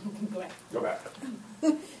 Go back.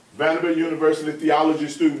 Vanderbilt University theology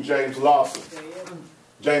student James Lawson.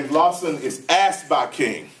 James Lawson is asked by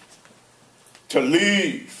King to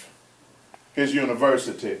leave his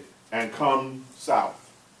university and come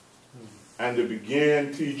south and to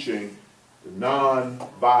begin teaching the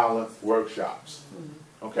non-violent workshops.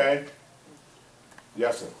 Okay?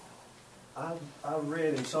 Yes, sir. I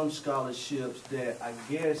read in some scholarships that I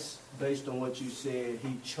guess based on what you said,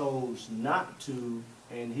 he chose not to,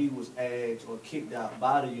 and he was asked or kicked out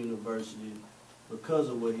by the university because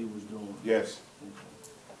of what he was doing. Yes.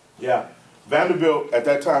 Yeah. Vanderbilt at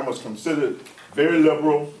that time was considered very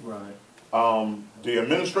liberal. Right. The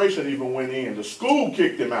administration even went in. The school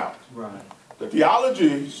kicked him out. Right. The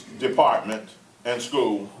theology department and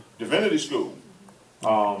school, divinity school,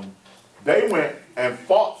 they went and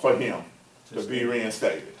fought for him to be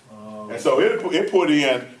reinstated. And so it put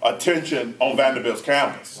in attention on Vanderbilt's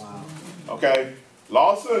campus. Wow. Okay?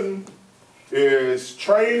 Lawson is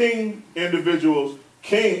training individuals.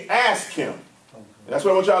 King asked him. That's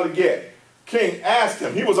what I want y'all to get. King asked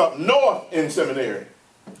him. He was up north in seminary.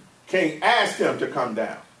 King asked him to come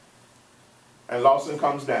down. And Lawson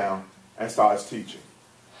comes down and starts teaching.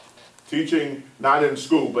 Teaching not in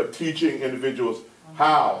school, but teaching individuals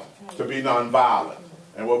how to be nonviolent.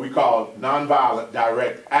 And what we call nonviolent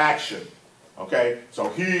direct action. Okay? So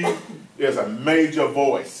he is a major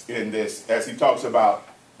voice in this as he talks about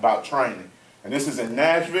training. And this is in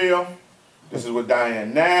Nashville. This is with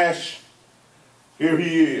Diane Nash. Here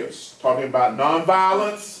he is talking about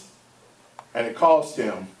nonviolence, and it caused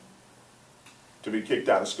him to be kicked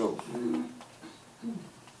out of school.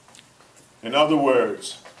 In other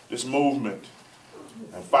words, this movement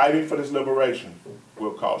and fighting for this liberation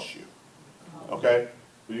will cost you. Okay?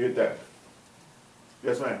 Do you get that?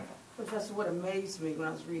 Yes, ma'am. Professor, what amazed me when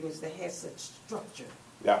I was reading is they had such structure.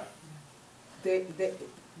 Yeah. It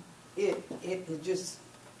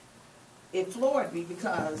floored me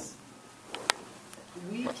because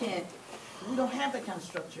we don't have that kind of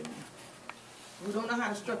structure now. We don't know how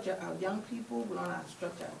to structure our young people. We don't know how to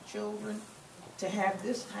structure our children to have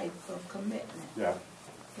this type of commitment. Yeah.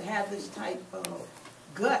 To have this type of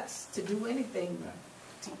guts to do anything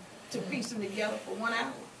to piece them together for 1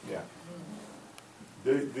 hour. Yeah.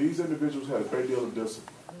 These individuals had a great deal of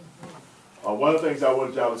discipline. One of the things I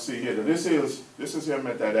wanted y'all to see here, this is him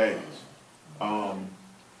at that age. And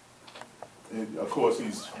of course,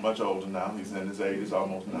 he's much older now. He's in his 80s,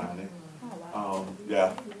 almost 90.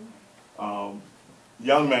 Yeah.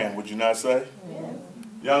 Young man, would you not say? Yeah.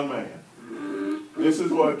 Young man. This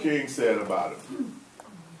is what King said about him.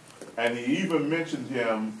 And he even mentioned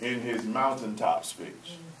him in his mountaintop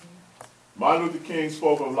speech. Martin Luther King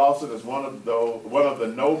spoke of Lawson as one of the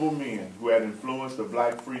noble men who had influenced the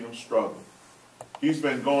black freedom struggle. He's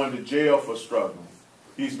been going to jail for struggling.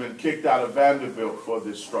 He's been kicked out of Vanderbilt for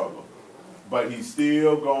this struggle. But he's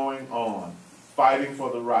still going on, fighting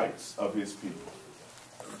for the rights of his people.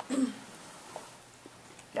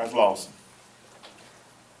 That's Lawson.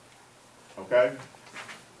 Okay?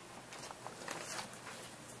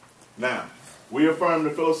 Now, we affirm the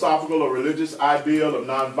philosophical or religious ideal of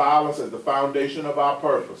nonviolence as the foundation of our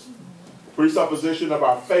purpose, presupposition of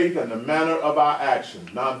our faith, and the manner of our action.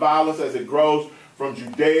 Nonviolence, as it grows from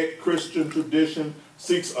Judaic-Christian tradition,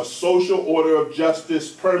 seeks a social order of justice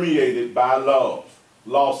permeated by love.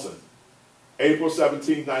 Lawson, April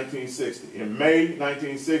 17, 1960. In May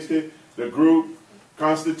 1960, the group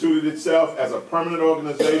constituted itself as a permanent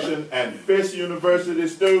organization, and Fisk University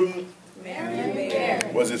student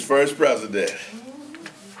was its first president.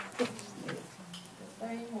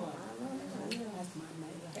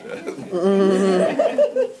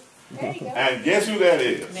 And guess who that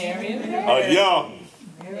is? A young,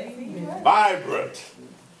 vibrant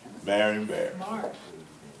Marion Barry.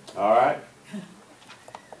 All right?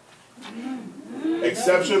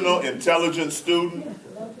 Exceptional, intelligent student.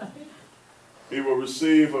 He will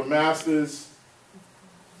receive a master's.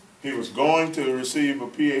 He was going to receive a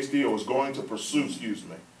PhD, or was going to pursue,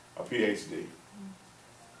 a PhD.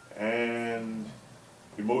 And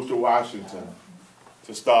he moved to Washington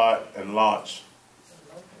to start and launch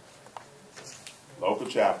local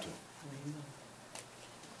chapter.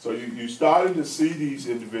 So you're starting to see these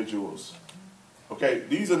individuals. Okay,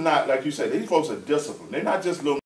 these are not, like you said, these folks are disciplined. They're not just little